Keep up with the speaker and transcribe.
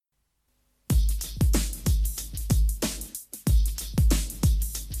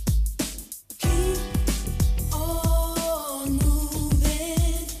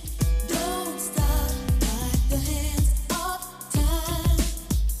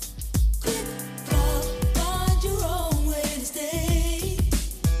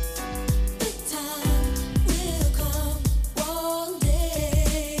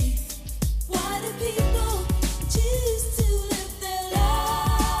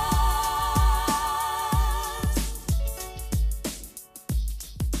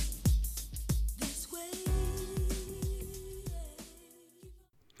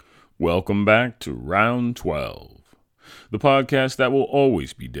Welcome back to Round 12, the podcast that will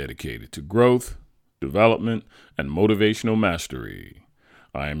always be dedicated to growth, development, and motivational mastery.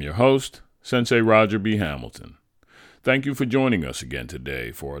 I am your host, Sensei Roger B. Hamilton. Thank you for joining us again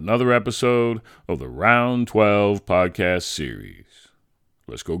today for another episode of the Round 12 podcast series.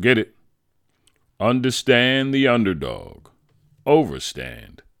 Let's go get it. Understand the underdog.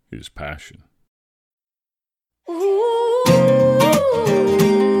 Overstand his passion.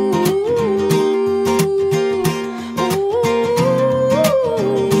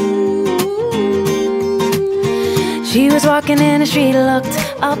 She was walking in the street, looked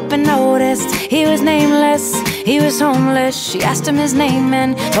up and noticed he was nameless, he was homeless. She asked him his name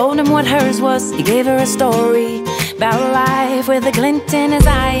and told him what hers was. He gave her a story about life with a glint in his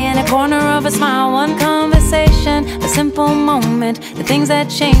eye and a corner of a smile. One conversation, a simple moment, the things that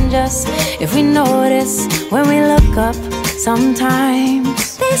change us if we notice when we look up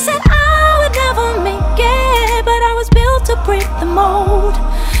sometimes. They said I would never make it, but I was built to break the mold.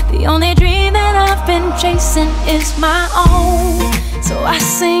 The only dream that I've been chasing is my own. So I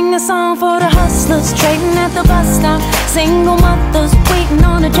sing a song for the hustlers trading at the bus stop, single mothers waiting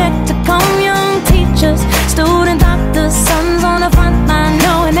on a check to come, young teachers, student doctors, sons on the front line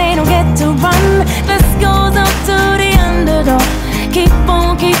knowing they don't get to run. This goes up to the underdog. Keep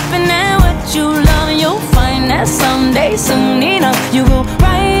on keeping at what you love, and you'll find that someday, soon enough, you will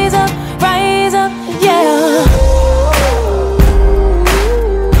rise up, yeah.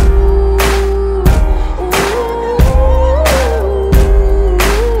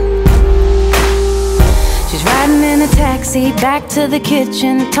 Taxi back to the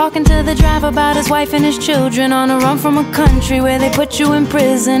kitchen, talking to the driver about his wife and his children, on a run from a country where they put you in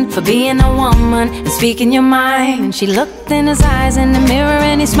prison for being a woman and speaking your mind. And she looked in his eyes in the mirror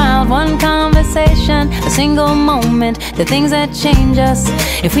and he smiled. One conversation, a single moment, the things that change us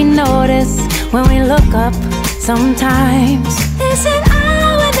if we notice when we look up sometimes. They said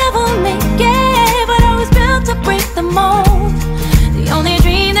I would never make it, but I was built to break the mold. The only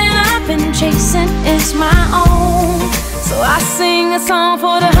dream that I've been chasing is my own. So I sing a song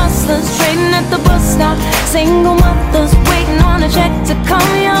for the hustlers trading at the bus stop, single mothers waiting on a check to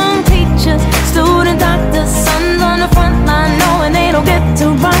come, young teachers, student doctors, sons on the front line knowing they don't get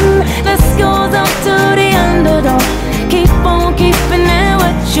to run. This goes up to the underdog. Keep on keeping at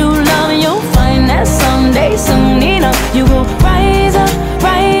what you love, and you'll find that someday, soon enough, you will rise up,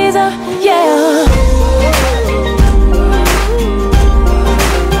 yeah.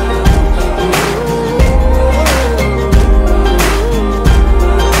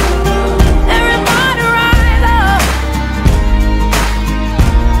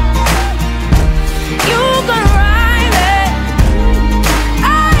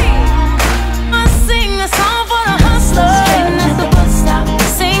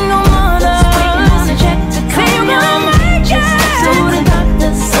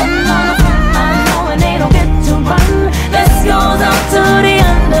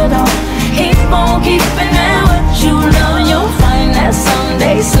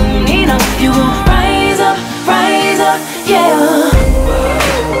 Soon enough, you will rise up, yeah.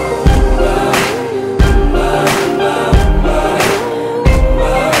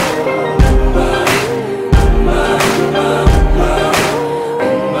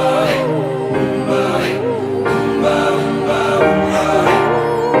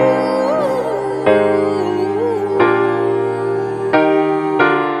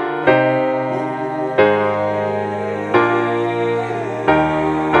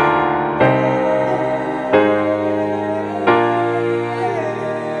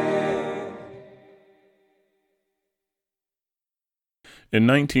 In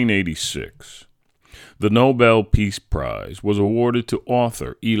 1986, the Nobel Peace Prize was awarded to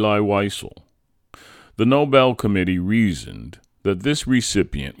author Elie Wiesel. The Nobel Committee reasoned that this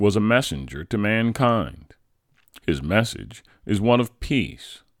recipient was a messenger to mankind. His message is one of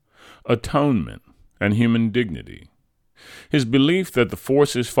peace, atonement, and human dignity. His belief that the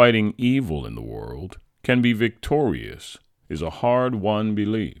forces fighting evil in the world can be victorious is a hard-won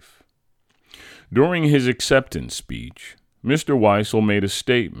belief. During his acceptance speech, Mr. Wiesel made a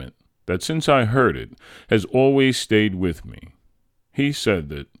statement that, since I heard it, has always stayed with me. He said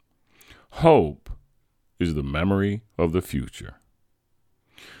that hope is the memory of the future.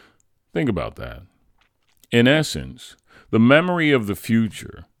 Think about that. In essence, the memory of the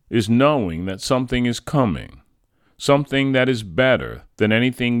future is knowing that something is coming, something that is better than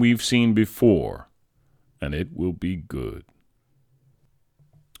anything we've seen before, and it will be good.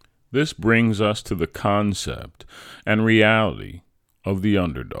 This brings us to the concept and reality of the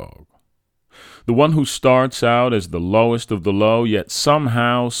underdog. The one who starts out as the lowest of the low, yet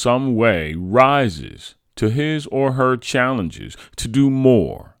somehow, some way rises to his or her challenges to do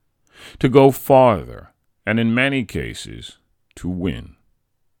more, to go farther, and in many cases, to win.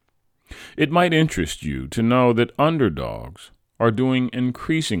 It might interest you to know that underdogs are doing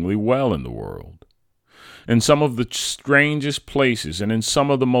increasingly well in the world. In some of the strangest places and in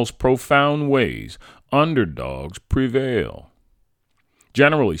some of the most profound ways, underdogs prevail.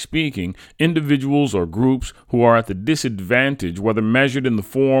 Generally speaking, individuals or groups who are at the disadvantage, whether measured in the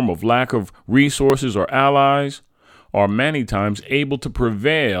form of lack of resources or allies, are many times able to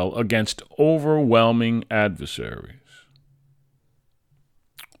prevail against overwhelming adversaries.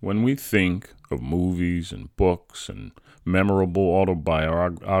 When we think of movies and books and memorable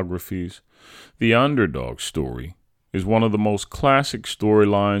autobiographies, the underdog story is one of the most classic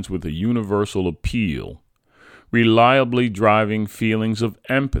storylines with a universal appeal, reliably driving feelings of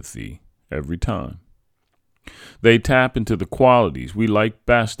empathy every time. They tap into the qualities we like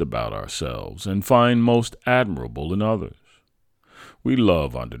best about ourselves and find most admirable in others. We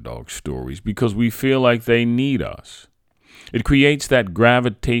love underdog stories because we feel like they need us. It creates that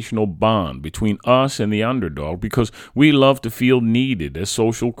gravitational bond between us and the underdog because we love to feel needed as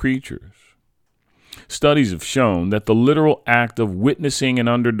social creatures. Studies have shown that the literal act of witnessing an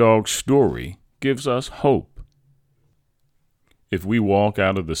underdog story gives us hope. If we walk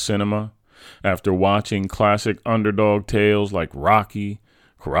out of the cinema after watching classic underdog tales like Rocky,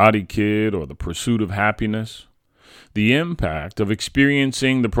 Karate Kid, or The Pursuit of Happiness, the impact of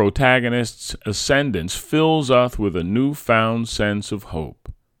experiencing the protagonist's ascendance fills us with a newfound sense of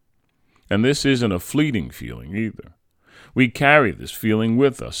hope. And this isn't a fleeting feeling either. We carry this feeling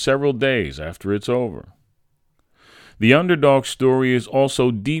with us several days after it's over. The underdog story is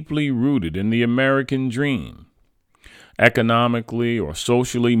also deeply rooted in the American dream. Economically or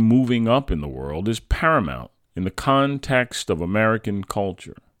socially moving up in the world is paramount in the context of American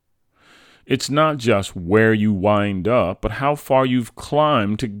culture. It's not just where you wind up, but how far you've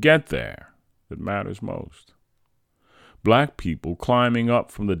climbed to get there that matters most. Black people climbing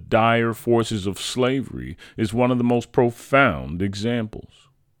up from the dire forces of slavery is one of the most profound examples.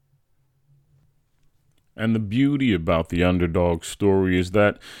 And the beauty about the underdog story is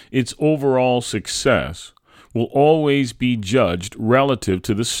that its overall success will always be judged relative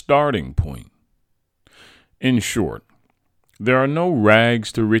to the starting point. In short, there are no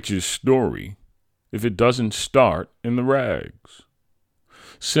rags to riches story if it doesn't start in the rags.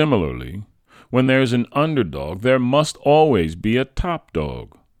 Similarly, when there's an underdog, there must always be a top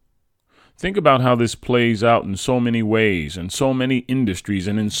dog. Think about how this plays out in so many ways, in so many industries,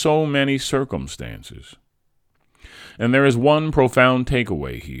 and in so many circumstances. And there is one profound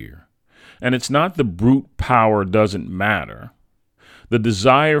takeaway here, and it's not the brute power doesn't matter. The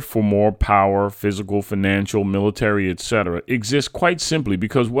desire for more power, physical, financial, military, etc., exists quite simply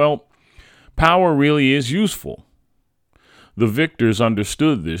because, well, power really is useful. The victors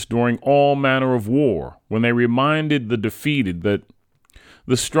understood this during all manner of war when they reminded the defeated that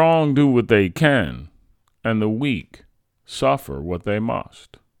the strong do what they can and the weak suffer what they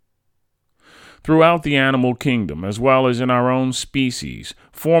must. Throughout the animal kingdom, as well as in our own species,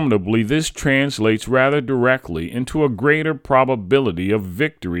 formidably this translates rather directly into a greater probability of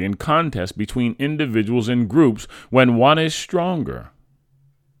victory in contests between individuals and groups when one is stronger.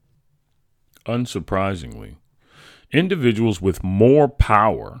 Unsurprisingly, individuals with more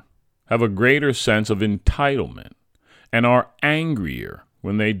power have a greater sense of entitlement and are angrier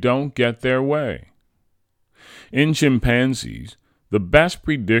when they don't get their way. In chimpanzees, the best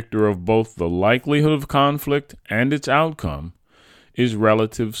predictor of both the likelihood of conflict and its outcome is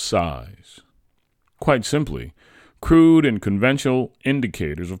relative size. Quite simply, crude and conventional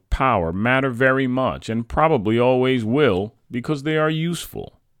indicators of power matter very much and probably always will because they are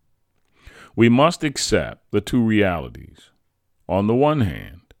useful. We must accept the two realities. On the one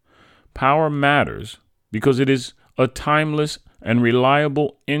hand, power matters because it is a timeless and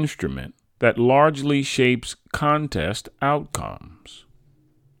reliable instrument that largely shapes contest outcomes.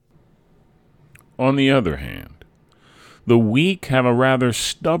 On the other hand, the weak have a rather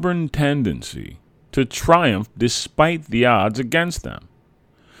stubborn tendency to triumph despite the odds against them.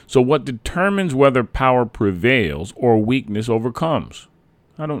 So what determines whether power prevails or weakness overcomes?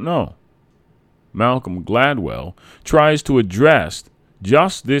 I don't know. Malcolm Gladwell tries to address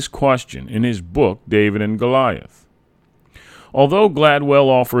just this question in his book, David and Goliath. Although Gladwell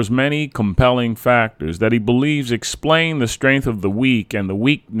offers many compelling factors that he believes explain the strength of the weak and the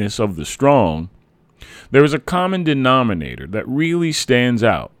weakness of the strong, there is a common denominator that really stands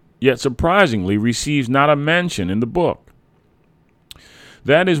out, yet surprisingly receives not a mention in the book.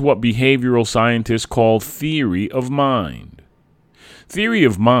 That is what behavioral scientists call theory of mind. Theory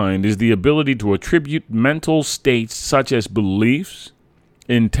of mind is the ability to attribute mental states such as beliefs,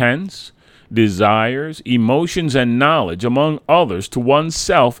 intents, desires, emotions, and knowledge, among others, to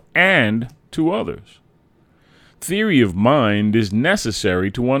oneself and to others. Theory of mind is necessary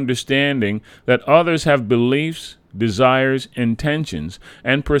to understanding that others have beliefs, desires, intentions,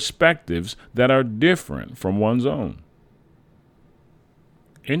 and perspectives that are different from one's own.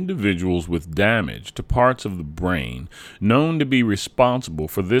 Individuals with damage to parts of the brain known to be responsible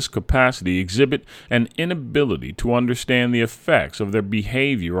for this capacity exhibit an inability to understand the effects of their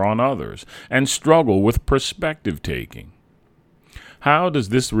behavior on others and struggle with perspective taking. How does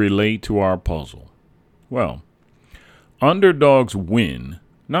this relate to our puzzle? Well, underdogs win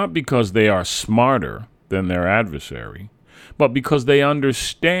not because they are smarter than their adversary, but because they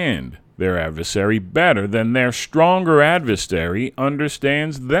understand their adversary better than their stronger adversary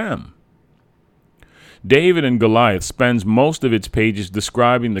understands them. David and Goliath spends most of its pages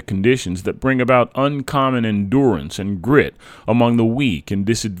describing the conditions that bring about uncommon endurance and grit among the weak and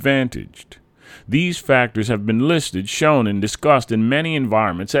disadvantaged. These factors have been listed, shown, and discussed in many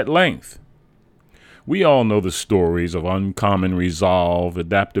environments at length. We all know the stories of uncommon resolve,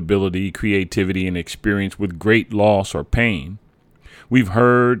 adaptability, creativity, and experience with great loss or pain. We've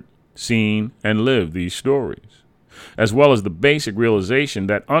heard, seen, and lived these stories, as well as the basic realization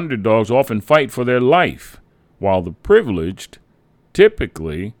that underdogs often fight for their life, while the privileged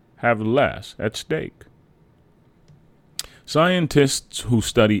typically have less at stake. Scientists who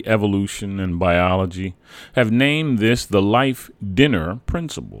study evolution and biology have named this the life dinner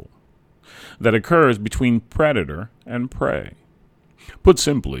principle that occurs between predator and prey. Put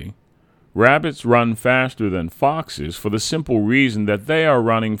simply, rabbits run faster than foxes for the simple reason that they are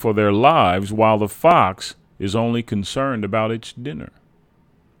running for their lives while the fox is only concerned about its dinner.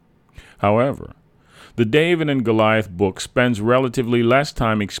 However, the David and Goliath book spends relatively less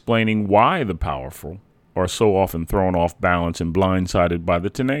time explaining why the powerful are so often thrown off balance and blindsided by the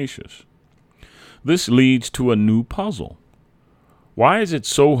tenacious. This leads to a new puzzle. Why is it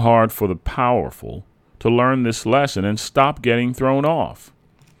so hard for the powerful to learn this lesson and stop getting thrown off?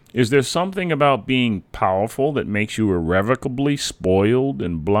 Is there something about being powerful that makes you irrevocably spoiled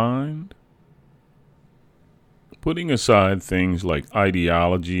and blind? Putting aside things like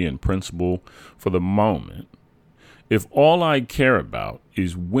ideology and principle for the moment, if all I care about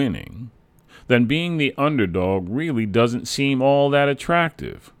is winning, then being the underdog really doesn't seem all that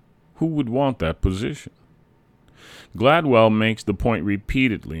attractive. Who would want that position? Gladwell makes the point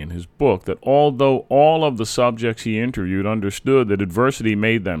repeatedly in his book that although all of the subjects he interviewed understood that adversity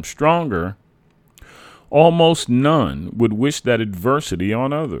made them stronger, almost none would wish that adversity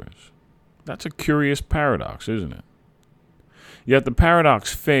on others. That's a curious paradox, isn't it? Yet the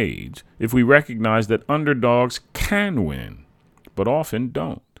paradox fades if we recognize that underdogs can win, but often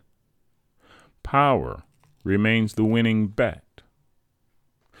don't. Power remains the winning bet.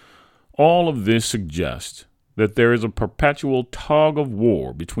 All of this suggests that there is a perpetual tug of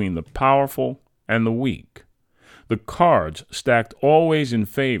war between the powerful and the weak, the cards stacked always in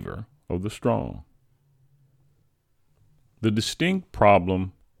favor of the strong. The distinct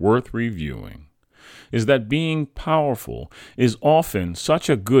problem worth reviewing is that being powerful is often such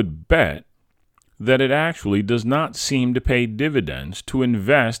a good bet that it actually does not seem to pay dividends to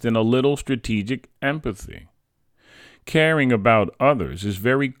invest in a little strategic empathy. Caring about others is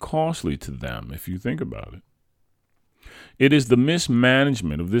very costly to them if you think about it. It is the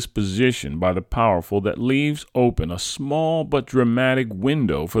mismanagement of this position by the powerful that leaves open a small but dramatic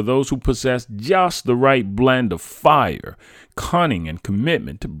window for those who possess just the right blend of fire, cunning, and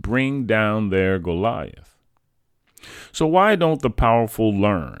commitment to bring down their Goliath. So why don't the powerful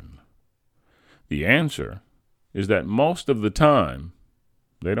learn? The answer is that most of the time,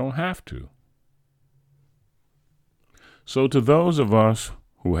 they don't have to. So to those of us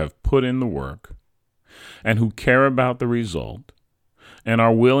who have put in the work, and who care about the result, and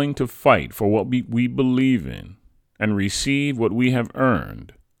are willing to fight for what we believe in, and receive what we have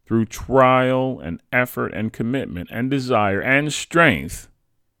earned through trial and effort and commitment and desire and strength,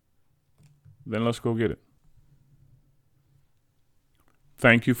 then let's go get it.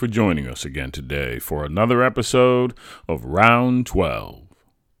 Thank you for joining us again today for another episode of Round 12.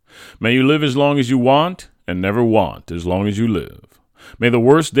 May you live as long as you want and never want as long as you live. May the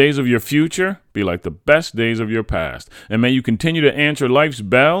worst days of your future be like the best days of your past, and may you continue to answer life's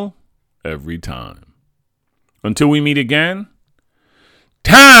bell every time. Until we meet again,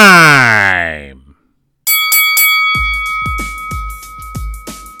 time!